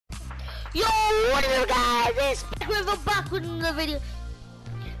Yo, what are you guys? It's back with another video.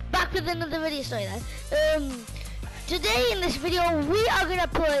 Sorry, guys. Today in this video, we are gonna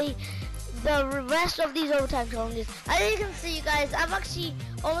play the rest of these overtime challenges. As you can see, you guys, I've actually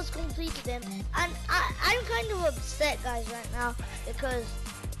almost completed them, and I'm kind of upset, guys, right now because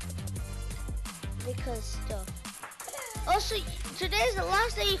stuff. Also, today's the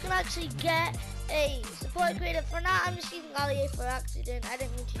last day you can actually get a support creator. For now, I'm just using Allier for accident. I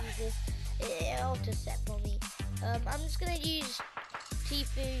didn't mean to use this. It auto-set for me. I'm just gonna use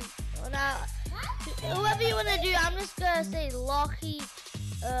Tifu. Now, whoever you wanna do, I'm just gonna say Locky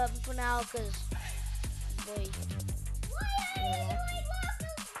for now, cause boy.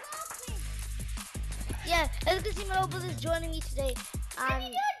 Yeah, as you can see, my little brother's joining me today,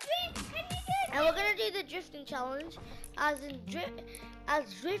 and we're gonna do the drifting challenge. As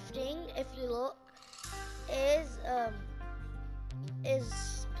drifting, if you look, is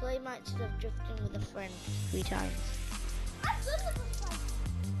play matches of drifting with a friend 3 times.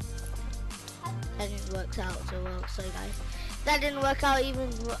 That didn't work out so well, sorry guys. That didn't work out even.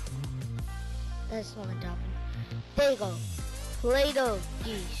 That's not what happened. There you go. Play-Doh,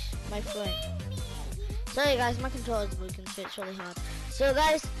 geez, my friend. Sorry guys, my controller's broken, so it's really hard. So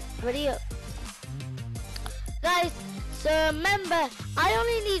guys, ready up. Guys, so remember, I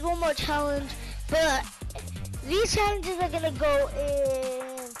only need one more challenge, but these challenges are gonna go in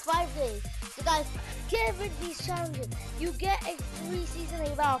 5 days. So guys, get rid of these challenges. You get a free Season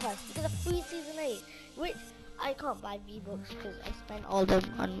 8 Battle Pass. You get a free Season 8, which I can't buy V-Bucks because I spent all them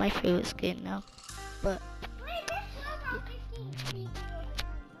on my favorite skin now. But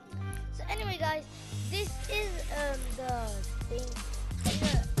so anyway guys, this is the thing.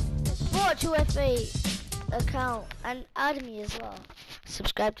 For 2FA account, and add me as well.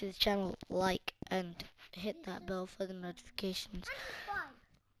 Subscribe to the channel, like, and hit that bell for the notifications.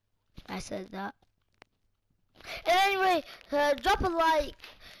 I said that. And anyway, drop a like.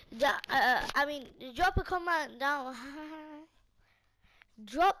 Drop a comment down.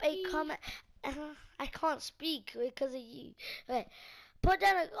 Drop a comment. I can't speak because of you. Okay. Put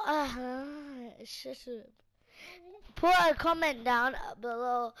down put a comment down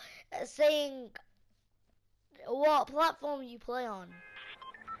below saying what platform you play on.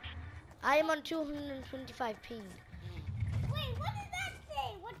 I am on 225 ping. Wait, what does that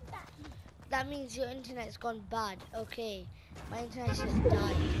say? What does that mean? That means your internet's gone bad. Okay, my internet just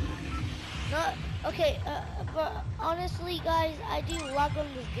died. No, okay, but honestly, guys, I do lag on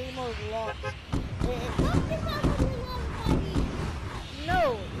this game a lot.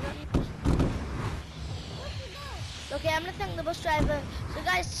 No. Okay, I'm gonna thank the bus driver. So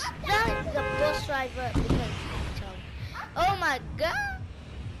guys, thank the bus driver because oh my god.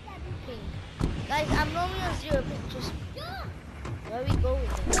 Guys, I'm only on 0 pictures. Where we go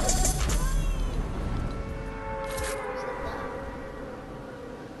with it?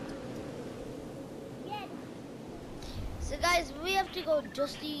 So guys, we have to go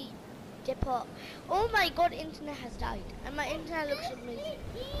Dusty Depot. Oh my god, internet has died. And my internet looks amazing.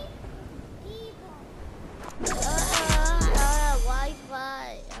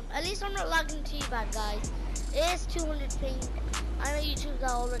 Wi-Fi. At least I'm not lagging too bad, guys. It is 200 ping. I know YouTubers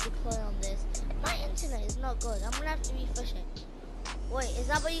that already play on this. My internet is not good. I'm gonna have to refresh it. Wait, is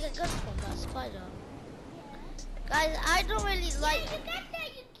that where you get guns from? That spider. Guys, I don't really like.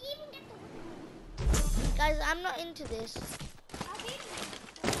 Guys, I'm not into this.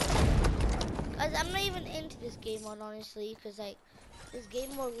 Guys, I'm not even into this game mode, honestly, because like this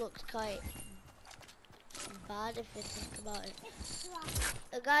game mode looks quite bad if you think about it.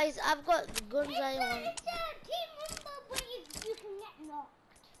 Guys, I've got the guns I want. You can get knocked.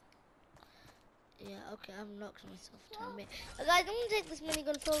 Yeah, okay, I'm knocked myself. Guys, I'm gonna take this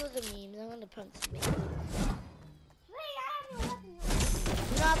minigun for all of the memes. I'm gonna prank some memes. Wait, I have no weapon.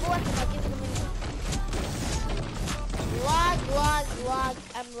 No, I have a weapon. I'll give you the minigun. Lag.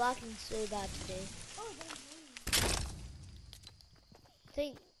 I'm lagging so bad today.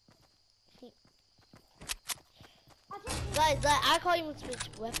 Think. Guys, I can't even switch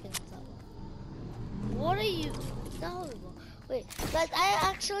weapons. What are you? It's horrible. Wait, guys, I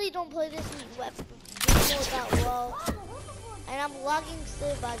actually don't play this weapon that well, and I'm lagging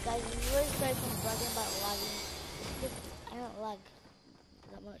so bad, guys. I'm really sorry for bragging about lagging. It's just, I don't lag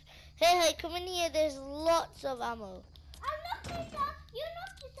that much. Hey, come in here. There's lots of ammo. I knocked myself. You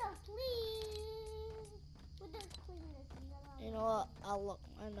knocked yourself, please. With the cleanness. You know what?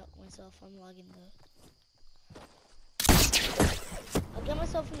 I knock myself. I'm lagging though. I'll get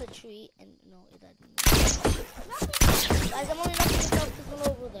myself in the tree and no, that didn't. Guys, I'm only knocking myself because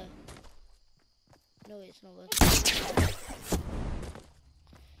I'm over there. No, it's not working.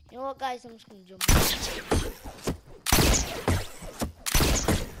 You know what, guys? I'm just gonna jump.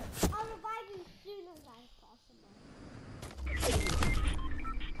 I'll revive you soon as possible.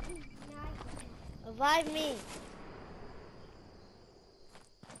 Revive me.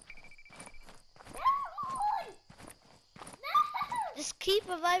 Just keep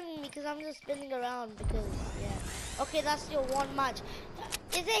reviving me because I'm just spinning around because, yeah. Okay, that's your one match.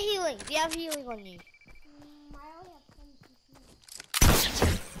 Is it healing? Do you have healing on you? I only have 20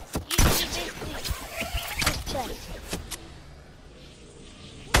 You basically just check.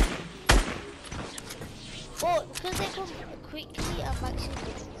 Oh, because they come quickly, I'm actually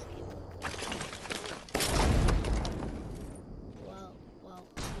getting this game. Wow, wow.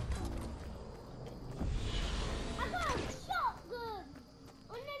 I got a shotgun.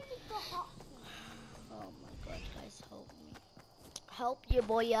 And then just a hot one. Oh my god, guys, help me. Help your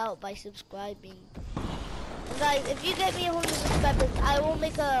boy out by subscribing. And guys, if you get me 100 subscribers, I will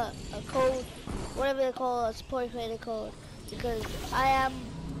make a code, whatever they call a support creator code, because I am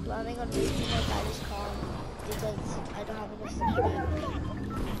planning on making my daddy's call because I don't have enough subscribers.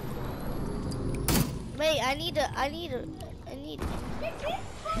 Mate, I need. This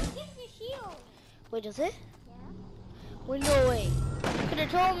phone gives you shield. Wait, does it? Yeah. Wait, no way. You could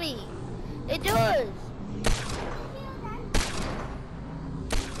have told me. It does.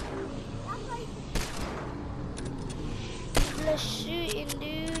 Let's shooting,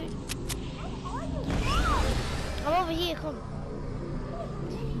 dude. I'm over here, come.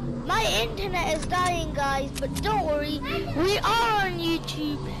 My internet is dying, guys, but don't worry, we are on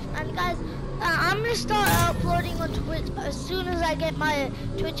YouTube. And guys, I'm gonna start uploading on Twitch as soon as I get my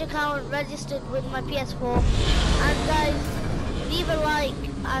Twitch account registered with my PS4. And guys, leave a like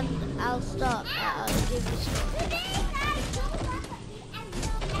and I'll start. I'll give you some.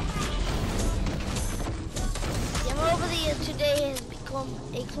 Over the years today has become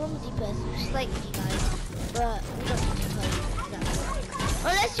a clumsy person, just like me, guys. But we don't need to tell you that.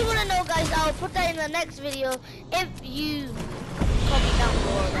 Unless you want to know, guys, I'll put that in the next video if you comment down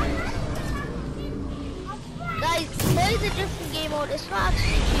below. Guys, play the different game mode. It's not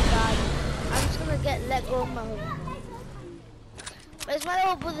actually too bad. I'm just gonna let go of my home. But it's my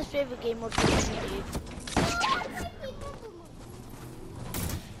little brother's favorite game mode to do.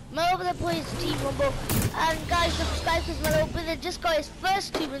 My little brother plays Team Rumble, and guys, subscribe because my little brother just got his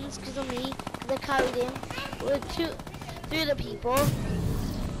first 2 wins because of me, because I carried him with 3 other people.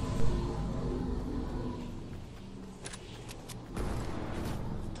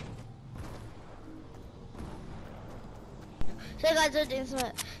 So guys, we're doing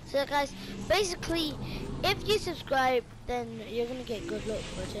some. So guys, basically, if you subscribe, then you're gonna get good luck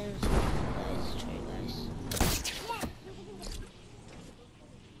for change. That is true, guys.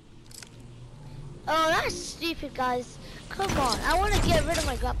 Oh, that's stupid, guys. Come on, I want to get rid of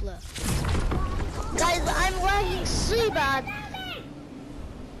my grappler. Guys, I'm lagging so bad.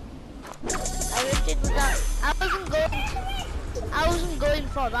 I ripped it without. I wasn't going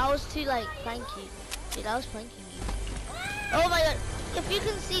for it. I was too like cranky. Dude, I was pranking you. Oh my god. If you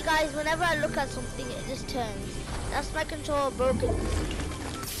can see, guys, whenever I look at something, it just turns. That's my controller broken.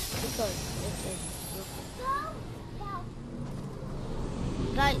 Because it is broken.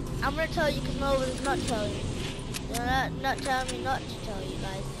 Guys, I'm gonna tell you because Melvin's not telling me. They're not telling me not to tell you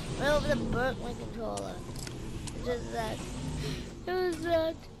guys. Right over the broke my controller. It's just that. It was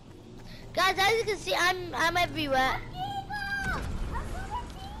that. Guys, as you can see, I'm everywhere.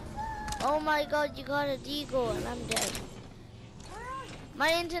 Oh my god, you got a deagle and I'm dead.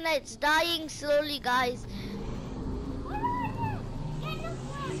 My internet's dying slowly, guys.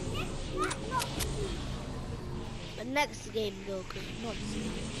 The next game though, cause not this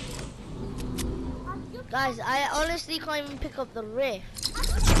game. Guys, I honestly can't even pick up the rift.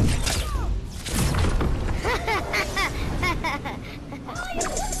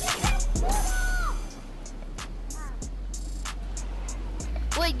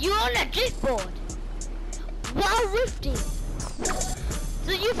 Wait, you're on a driftboard while rifting.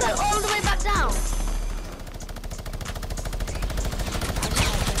 So you fell all the way back down.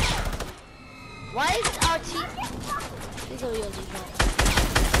 Why is our team? These are your default.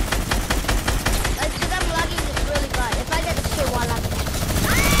 It's because I'm lagging this really bad. If I get this kill while lagging.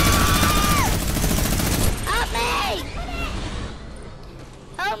 Help me!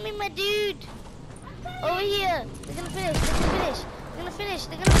 Help me, my dude! Over here. They're gonna finish. They're gonna finish. They're gonna finish.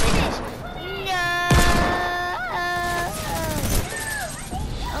 They're gonna finish. No!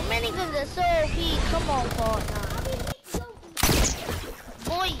 How many guns are so OP? Come on, Fortnite.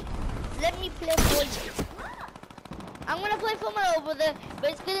 Boy, let me play for you. I'm gonna play for my over there, but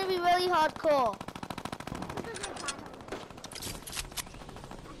it's gonna be really hardcore.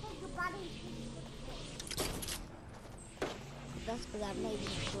 chance because I'm not even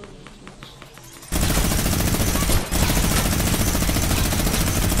exploring too much.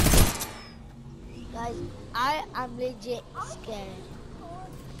 Guys, I am legit scared.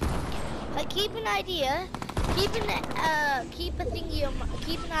 Like, keep an idea. Keep an thingy on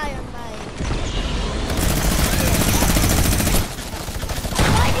keep an eye on my.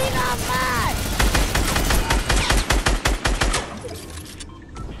 Why do you not mad?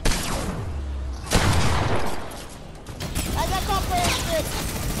 Guys, I can't play this good.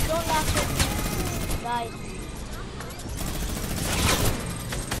 Don't laugh at me. Guys.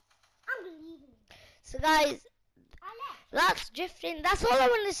 I'm leaving. So guys, I left. that's drifting. That's all I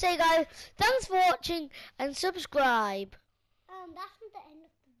want to say, guys. Thanks for watching and subscribe. That's not the end of